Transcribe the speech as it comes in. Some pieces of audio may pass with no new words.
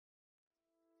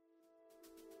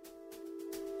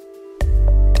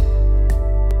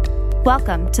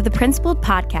Welcome to the Principled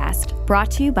Podcast,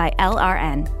 brought to you by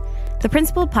LRN. The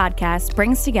Principled Podcast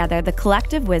brings together the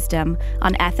collective wisdom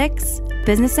on ethics,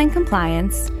 business and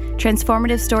compliance,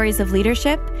 transformative stories of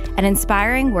leadership, and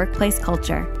inspiring workplace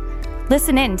culture.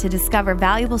 Listen in to discover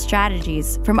valuable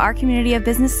strategies from our community of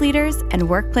business leaders and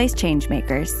workplace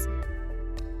changemakers.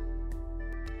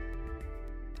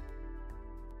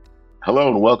 Hello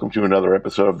and welcome to another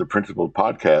episode of the Principled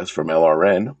Podcast from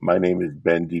LRN. My name is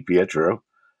Ben DiPietro.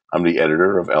 I'm the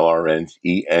editor of LRN's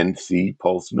ENC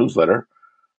Pulse newsletter.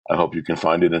 I hope you can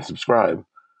find it and subscribe.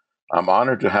 I'm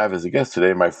honored to have as a guest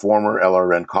today my former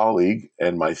LRN colleague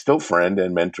and my still friend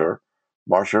and mentor,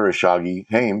 Marcia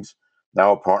Ishagi-Hames,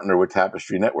 now a partner with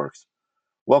Tapestry Networks.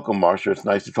 Welcome, Marcia. It's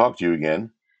nice to talk to you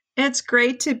again. It's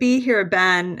great to be here,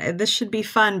 Ben. This should be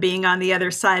fun being on the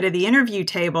other side of the interview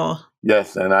table.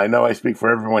 Yes, and I know I speak for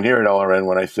everyone here at LRN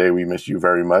when I say we miss you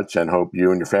very much and hope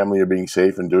you and your family are being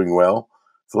safe and doing well.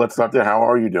 So let's start there. How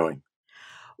are you doing?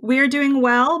 We're doing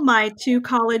well. My two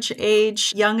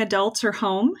college-age young adults are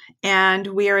home, and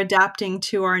we are adapting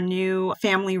to our new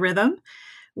family rhythm,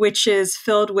 which is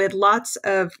filled with lots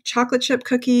of chocolate chip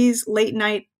cookies,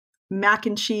 late-night mac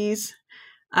and cheese,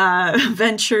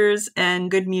 ventures, and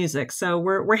good music. So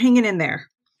we're hanging in there.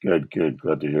 Good.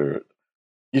 Glad to hear it.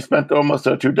 You spent almost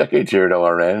 2 decades here at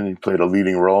LRN, and you played a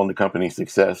leading role in the company's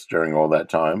success during all that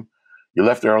time. You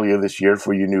left earlier this year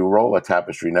for your new role at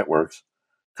Tapestry Networks.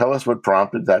 Tell us what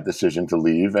prompted that decision to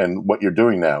leave and what you're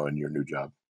doing now in your new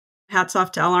job. Hats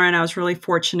off to LRN. I was really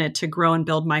fortunate to grow and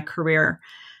build my career.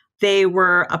 They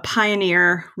were a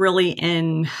pioneer really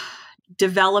in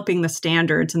developing the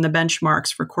standards and the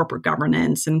benchmarks for corporate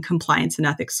governance and compliance and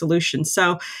ethics solutions.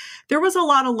 So there was a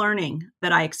lot of learning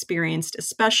that I experienced,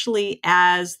 especially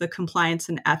as the compliance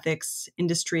and ethics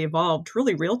industry evolved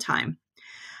really real time.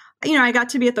 I got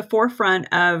to be at the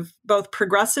forefront of both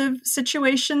progressive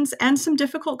situations and some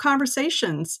difficult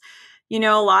conversations. A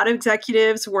lot of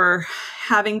executives were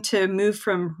having to move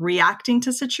from reacting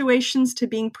to situations to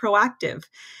being proactive.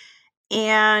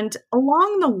 And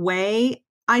along the way,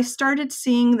 I started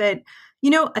seeing that,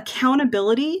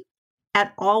 accountability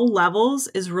at all levels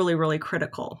is really, really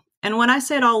critical. And when I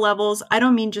say at all levels, I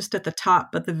don't mean just at the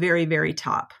top, but the very, very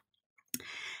top.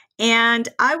 And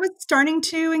I was starting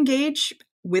to engage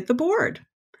with the board.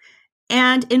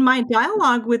 And in my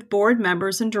dialogue with board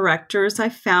members and directors, I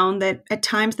found that at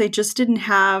times they just didn't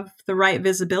have the right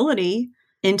visibility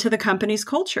into the company's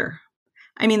culture.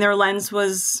 I mean, their lens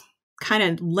was kind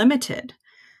of limited.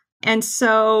 And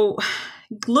so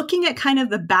looking at kind of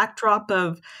the backdrop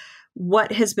of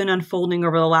what has been unfolding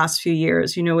over the last few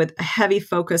years, with a heavy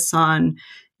focus on,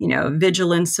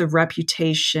 vigilance of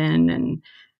reputation and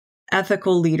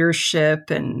ethical leadership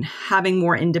and having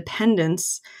more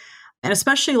independence. And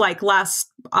especially like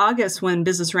last August when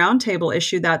Business Roundtable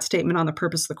issued that statement on the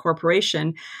purpose of the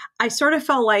corporation, I sort of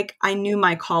felt like I knew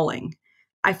my calling.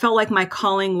 I felt like my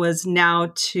calling was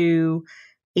now to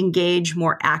engage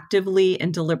more actively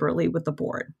and deliberately with the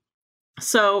board.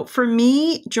 So for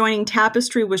me, joining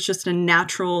Tapestry was just a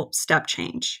natural step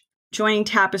change. Joining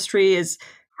Tapestry is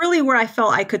really where I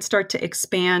felt I could start to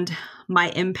expand my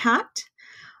impact.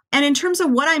 And in terms of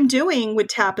what I'm doing with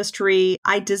Tapestry,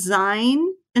 I design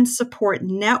and support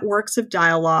networks of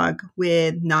dialogue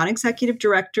with non-executive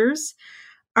directors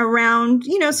around,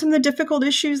 some of the difficult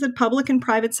issues that public and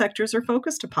private sectors are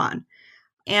focused upon.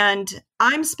 And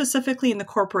I'm specifically in the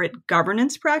corporate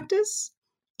governance practice,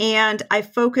 and I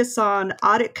focus on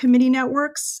audit committee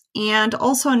networks and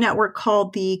also a network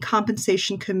called the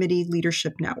Compensation Committee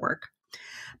Leadership Network.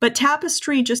 But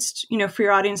Tapestry, just, for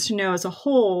your audience to know as a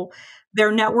whole, their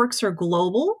networks are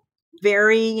global,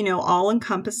 very,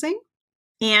 all-encompassing.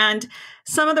 And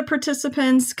some of the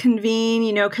participants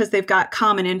convene, because they've got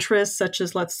common interests, such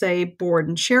as, let's say, board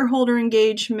and shareholder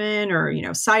engagement or,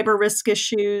 cyber risk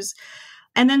issues.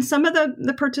 And then some of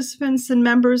the participants and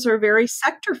members are very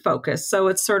sector focused. So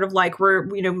it's sort of like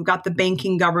we've got the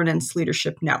Banking Governance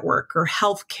Leadership Network or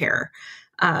healthcare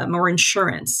or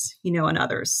insurance, and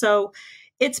others. So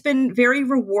it's been very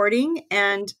rewarding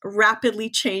and rapidly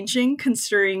changing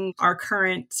considering our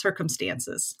current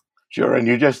circumstances. Sure. And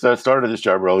you just started this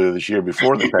job earlier this year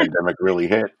before the pandemic really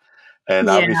hit. And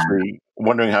obviously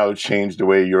wondering how it's changed the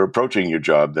way you're approaching your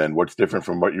job then. What's different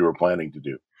from what you were planning to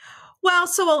do? Well,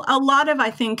 so a lot of,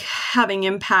 I think, having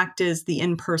impact is the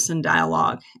in-person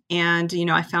dialogue. And,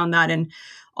 I found that in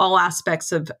all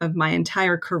aspects of my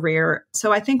entire career.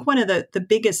 So I think one of the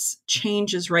biggest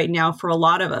changes right now for a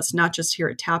lot of us, not just here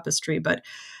at Tapestry, but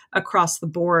across the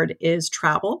board is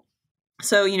travel.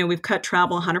 So, we've cut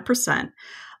travel 100%.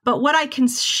 But what I can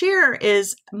share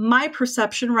is my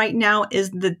perception right now is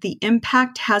that the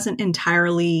impact hasn't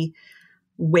entirely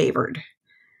wavered.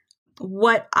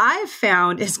 What I've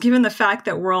found is, given the fact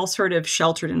that we're all sort of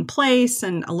sheltered in place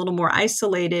and a little more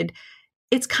isolated,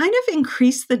 it's kind of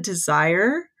increased the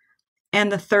desire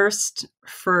and the thirst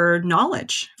for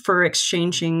knowledge, for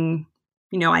exchanging,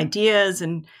 ideas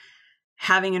and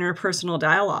having interpersonal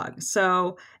dialogue.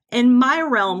 So in my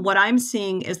realm, what I'm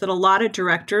seeing is that a lot of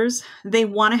directors, they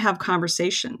want to have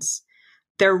conversations.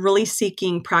 They're really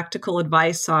seeking practical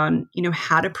advice on,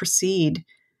 how to proceed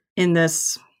in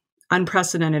this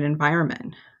unprecedented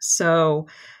environment. So,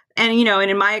 and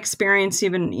in my experience,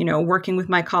 even, working with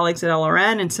my colleagues at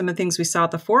LRN, and some of the things we saw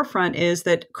at the forefront is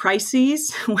that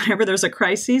crises, whenever there's a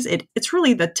crisis, it's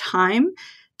really the time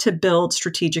to build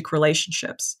strategic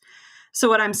relationships. So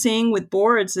what I'm seeing with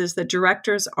boards is that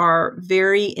directors are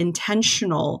very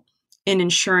intentional in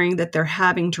ensuring that they're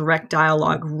having direct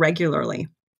dialogue regularly,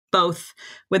 both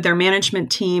with their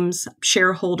management teams,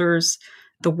 shareholders,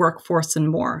 the workforce, and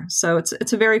more. So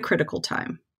it's a very critical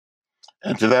time.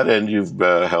 And to that end, you've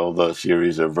held a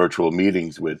series of virtual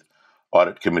meetings with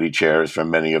audit committee chairs from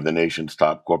many of the nation's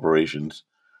top corporations.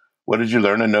 What did you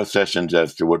learn in those sessions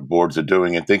as to what boards are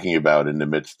doing and thinking about in the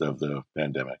midst of the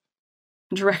pandemic?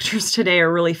 Directors today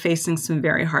are really facing some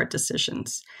very hard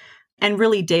decisions, and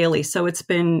really daily. So it's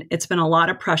been a lot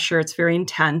of pressure. It's very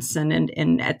intense,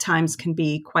 and at times can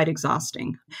be quite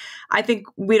exhausting. I think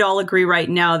we'd all agree right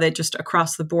now that just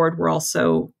across the board, we're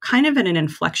also kind of at an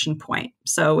inflection point.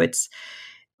 So it's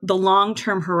the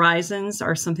long-term horizons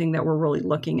are something that we're really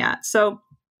looking at. So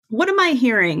what am I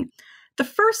hearing? The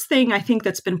first thing I think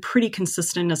that's been pretty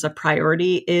consistent as a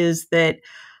priority is that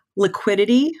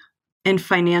liquidity and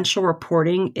financial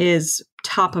reporting is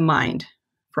top of mind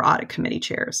for audit committee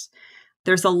chairs.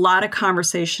 There's a lot of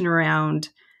conversation around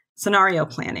scenario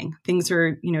planning. Things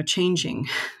are, changing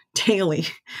daily,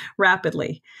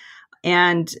 rapidly.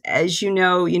 And as you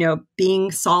know,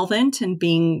 being solvent and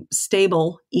being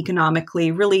stable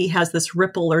economically really has this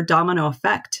ripple or domino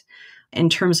effect in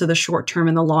terms of the short-term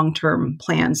and the long-term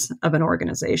plans of an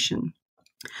organization.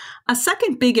 A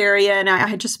second big area, and I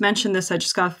had just mentioned this, I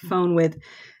just got off the phone with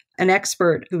an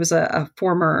expert who was a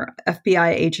former FBI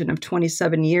agent of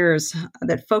 27 years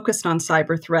that focused on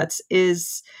cyber threats,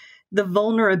 is the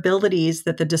vulnerabilities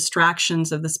that the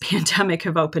distractions of this pandemic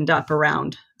have opened up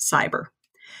around cyber.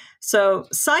 So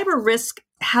cyber risk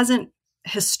hasn't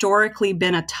historically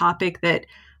been a topic that,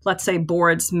 let's say,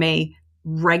 boards may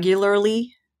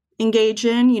regularly engage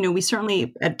in. We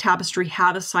certainly at Tapestry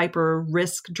have a cyber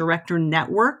risk director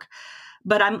network,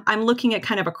 but I'm looking at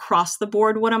kind of across the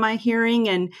board, what am I hearing?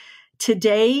 And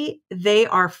today they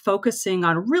are focusing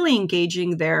on really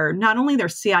engaging not only their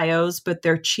CIOs, but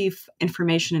their chief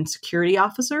information and security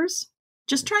officers,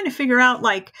 just trying to figure out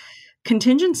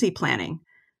contingency planning.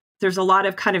 There's a lot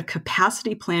of kind of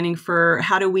capacity planning for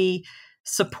how do we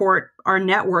support our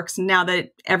networks now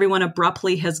that everyone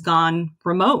abruptly has gone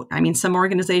remote. I mean, some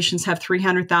organizations have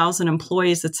 300,000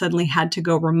 employees that suddenly had to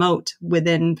go remote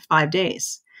within 5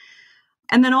 days.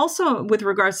 And then also with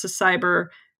regards to cyber,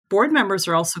 board members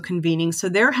are also convening. So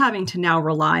they're having to now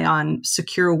rely on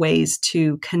secure ways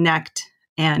to connect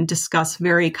and discuss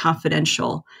very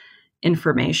confidential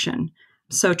information.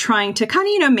 So trying to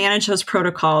kind of, manage those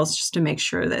protocols just to make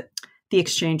sure that the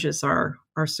exchanges are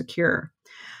secure.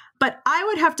 But I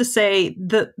would have to say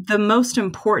the most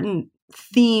important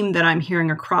theme that I'm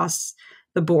hearing across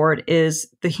the board is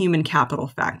the human capital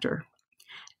factor.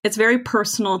 It's very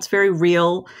personal. It's very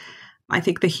real. I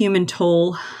think the human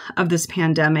toll of this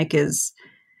pandemic it's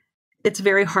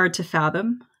very hard to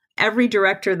fathom. Every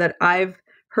director that I've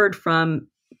heard from,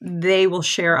 they will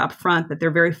share up front that they're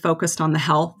very focused on the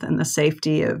health and the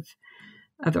safety of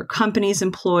their company's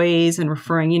employees and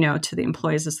referring, to the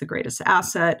employees as the greatest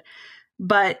asset.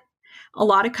 But a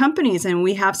lot of companies, and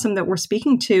we have some that we're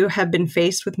speaking to, have been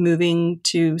faced with moving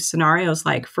to scenarios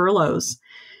like furloughs.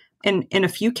 And in a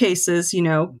few cases,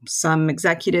 some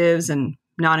executives and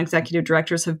non-executive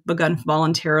directors have begun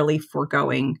voluntarily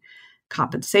foregoing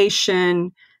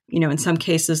compensation. In some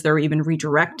cases, they're even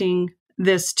redirecting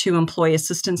this to employee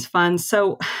assistance funds.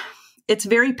 So it's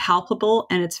very palpable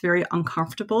and it's very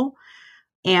uncomfortable.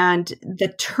 And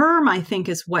the term, I think,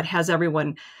 is what has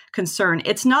everyone concerned.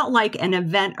 It's not like an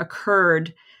event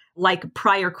occurred like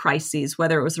prior crises,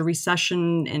 whether it was a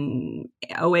recession in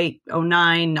 08,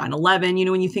 09,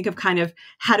 9/11. When you think of kind of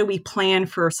how do we plan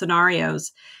for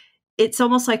scenarios, it's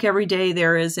almost like every day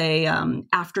there is a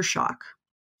aftershock.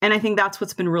 And I think that's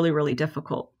what's been really, really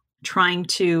difficult, trying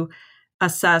to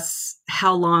assess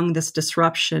how long this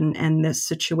disruption and this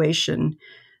situation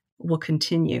will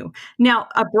continue. Now,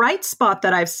 a bright spot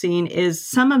that I've seen is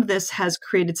some of this has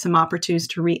created some opportunities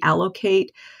to reallocate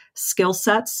skill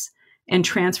sets and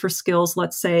transfer skills.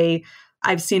 Let's say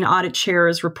I've seen audit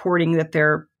chairs reporting that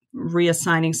they're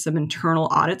reassigning some internal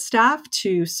audit staff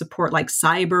to support like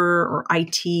cyber or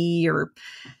IT or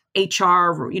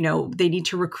HR. They need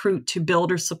to recruit to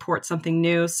build or support something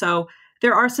new. So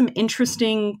there are some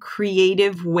interesting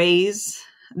creative ways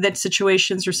that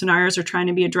situations or scenarios are trying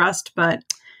to be addressed, but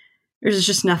there's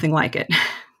just nothing like it.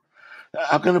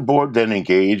 How can the board then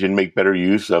engage and make better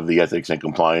use of the ethics and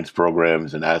compliance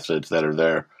programs and assets that are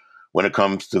there when it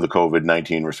comes to the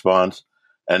COVID-19 response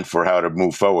and for how to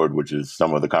move forward, which is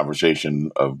some of the conversation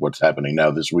of what's happening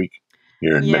now this week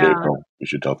here in mid-April, we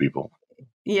should tell people.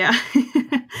 Yeah.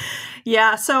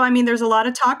 Yeah. So, there's a lot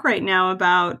of talk right now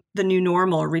about the new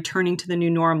normal, returning to the new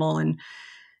normal, and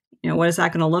what is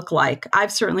that going to look like?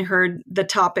 I've certainly heard the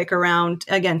topic around,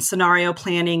 again, scenario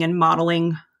planning and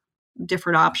modeling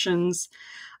different options.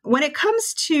 When it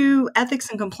comes to ethics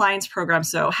and compliance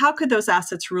programs, though, how could those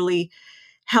assets really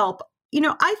help?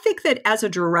 I think that as a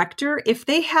director, if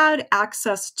they had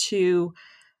access to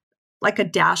like a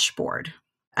dashboard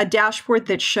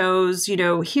that shows,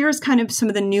 here's kind of some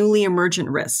of the newly emergent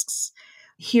risks.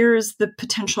 Here's the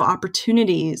potential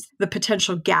opportunities, the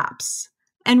potential gaps.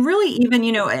 And really even,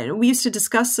 we used to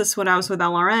discuss this when I was with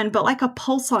LRN, but like a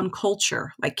pulse on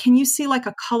culture. Like, can you see like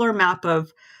a color map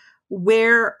of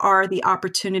where are the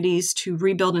opportunities to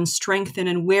rebuild and strengthen,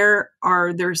 and where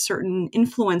are there certain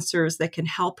influencers that can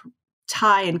help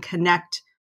tie and connect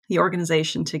the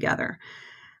organization together?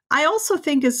 I also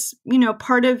think as,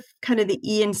 part of kind of the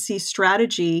E&C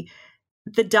strategy,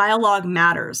 the dialogue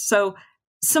matters. So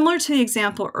similar to the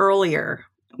example earlier,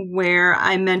 where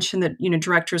I mentioned that,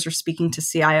 directors are speaking to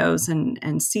CIOs and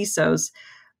CISOs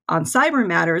on cyber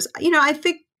matters, I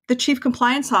think the chief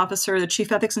compliance officer, the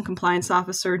chief ethics and compliance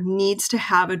officer needs to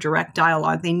have a direct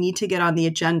dialogue. They need to get on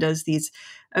the agendas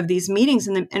of these meetings.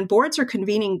 And boards are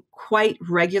convening quite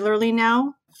regularly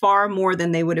now, far more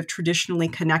than they would have traditionally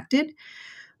connected,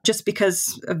 just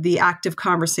because of the active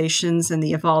conversations and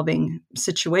the evolving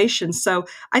situations. So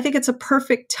I think it's a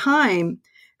perfect time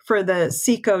for the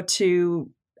CECO to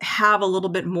have a little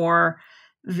bit more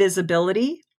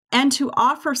visibility and to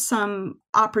offer some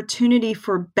opportunity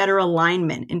for better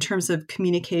alignment in terms of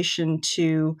communication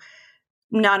to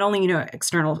not only,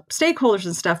 external stakeholders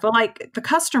and stuff, but like the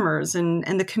customers and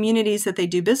the communities that they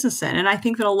do business in. And I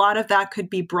think that a lot of that could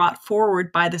be brought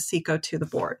forward by the CECO to the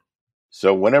board.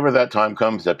 So whenever that time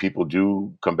comes that people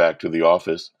do come back to the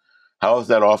office, how is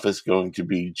that office going to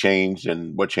be changed,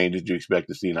 and what changes do you expect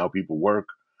to see in how people work?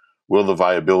 Will the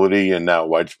viability and now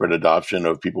widespread adoption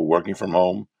of people working from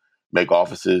home make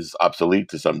offices obsolete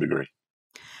to some degree?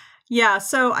 Yeah,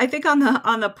 so I think on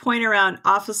the point around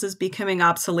offices becoming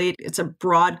obsolete, it's a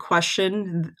broad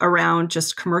question around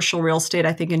just commercial real estate,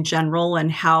 I think in general, and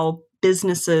how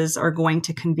businesses are going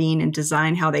to convene and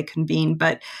design how they convene.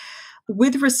 But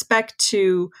with respect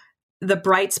to the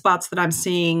bright spots that I'm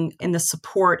seeing in the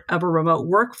support of a remote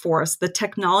workforce, the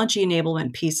technology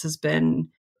enablement piece has been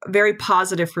very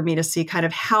positive for me to see kind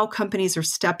of how companies are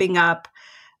stepping up.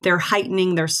 They're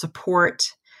heightening their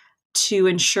support to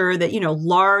ensure that,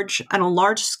 on a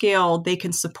large scale, they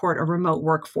can support a remote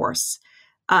workforce,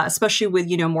 especially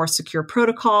with, more secure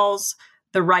protocols,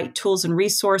 the right tools and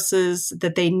resources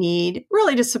that they need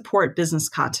really to support business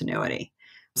continuity.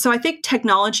 So I think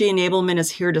technology enablement is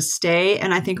here to stay,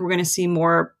 and I think we're going to see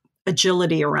more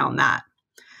agility around that.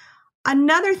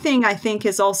 Another thing I think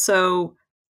is also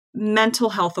mental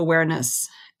health awareness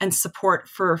and support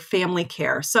for family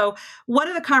care. So one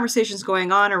of the conversations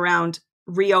going on around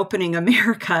reopening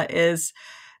America is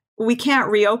we can't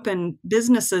reopen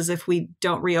businesses if we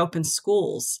don't reopen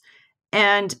schools.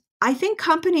 And I think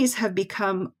companies have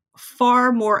become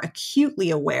far more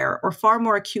acutely aware or far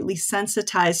more acutely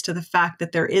sensitized to the fact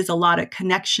that there is a lot of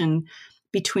connection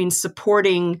between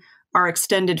supporting our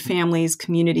extended families,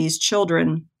 communities,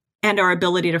 children, and our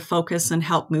ability to focus and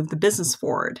help move the business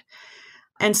forward.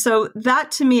 And so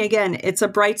that, to me, again, it's a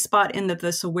bright spot in that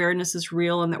this awareness is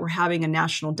real and that we're having a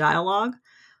national dialogue.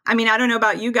 I don't know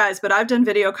about you guys, but I've done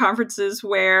video conferences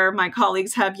where my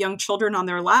colleagues have young children on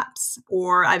their laps,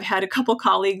 or I've had a couple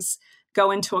colleagues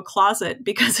go into a closet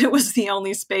because it was the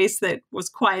only space that was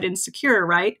quiet and secure,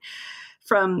 right?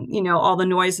 From, all the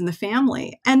noise in the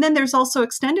family. And then there's also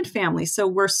extended family. So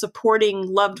we're supporting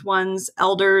loved ones,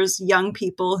 elders, young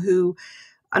people who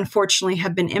unfortunately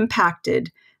have been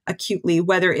impacted acutely,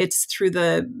 whether it's through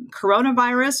the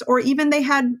coronavirus or even they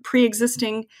had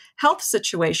pre-existing health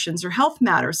situations or health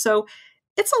matters. So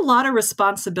it's a lot of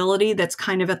responsibility that's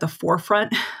kind of at the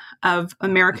forefront of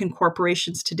American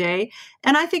corporations today.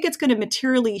 And I think it's going to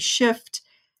materially shift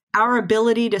our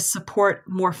ability to support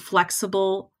more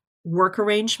flexible work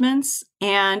arrangements.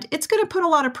 And it's going to put a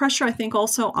lot of pressure, I think,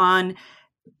 also on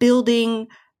building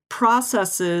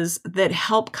processes that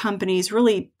help companies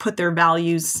really put their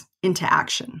values into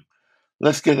action.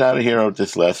 Let's get out of here with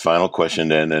this last final question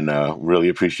then, and really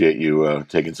appreciate you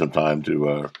taking some time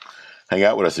to hang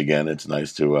out with us again. It's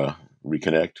nice to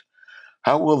reconnect.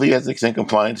 How will the ethics and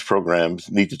compliance programs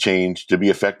need to change to be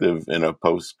effective in a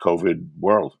post-COVID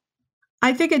world?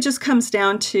 I think it just comes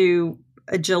down to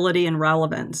agility and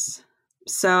relevance.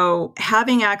 So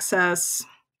having access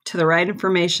to the right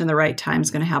information at the right time is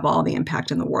going to have all the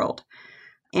impact in the world.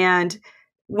 And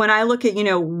when I look at,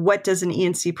 what does an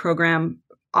E&C program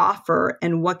offer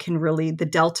and what can really the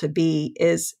delta be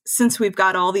is, since we've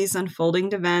got all these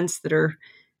unfolding events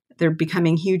they're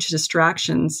becoming huge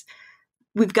distractions,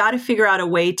 we've got to figure out a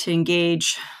way to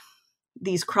engage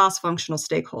these cross-functional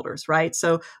stakeholders, right?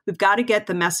 So we've got to get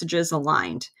the messages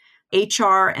aligned.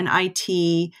 HR and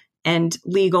IT and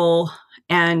legal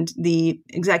and the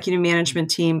executive management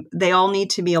team, they all need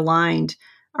to be aligned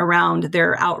around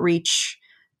their outreach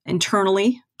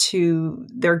internally to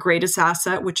their greatest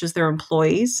asset, which is their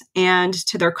employees, and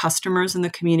to their customers and the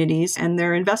communities and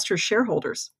their investors,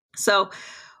 shareholders. So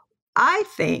I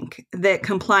think that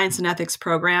compliance and ethics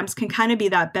programs can kind of be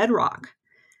that bedrock.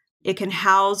 It can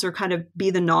house or kind of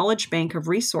be the knowledge bank of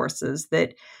resources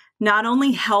that not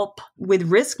only help with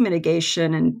risk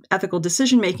mitigation and ethical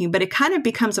decision-making, but it kind of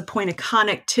becomes a point of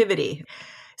connectivity.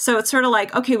 So it's sort of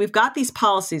like, okay, we've got these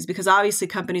policies because obviously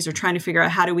companies are trying to figure out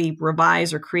how do we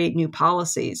revise or create new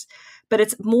policies, but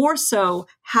it's more so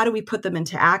how do we put them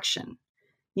into action?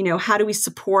 How do we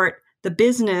support the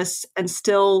business and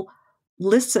still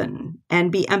listen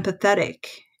and be empathetic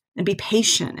and be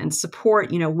patient and support,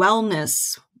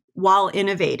 wellness while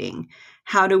innovating?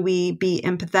 How do we be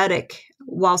empathetic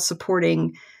while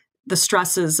supporting the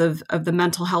stresses of the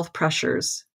mental health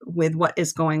pressures with what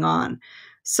is going on?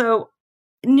 So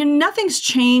nothing's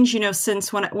changed,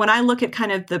 since when I look at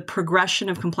kind of the progression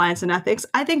of compliance and ethics,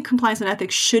 I think compliance and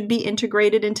ethics should be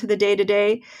integrated into the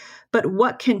day-to-day. But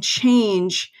what can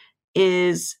change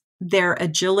is their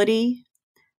agility,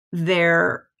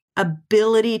 their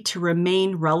ability to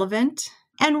remain relevant.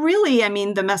 And really,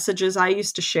 the messages I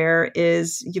used to share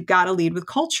is you've got to lead with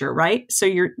culture, right? So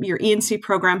your E&C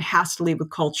program has to lead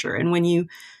with culture. And when you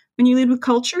lead with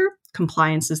culture,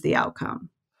 compliance is the outcome.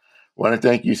 I want to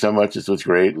thank you so much. This was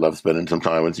great. Love spending some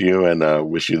time with you, and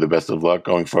wish you the best of luck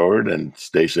going forward, and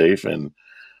stay safe. And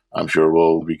I'm sure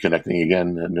we'll be connecting again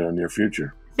in the near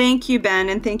future. Thank you, Ben.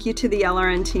 And thank you to the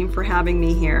LRN team for having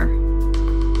me here.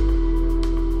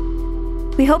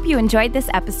 We hope you enjoyed this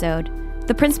episode.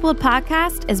 The Principled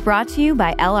Podcast is brought to you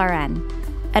by LRN.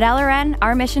 At LRN,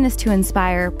 our mission is to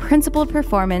inspire principled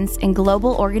performance in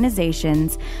global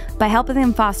organizations by helping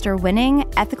them foster winning,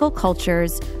 ethical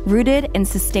cultures rooted in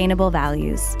sustainable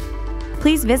values.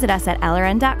 Please visit us at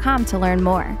LRN.com to learn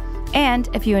more. And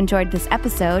if you enjoyed this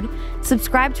episode,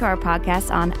 subscribe to our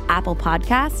podcast on Apple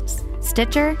Podcasts,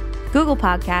 Stitcher, Google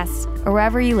Podcasts, or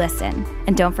wherever you listen.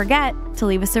 And don't forget to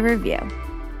leave us a review.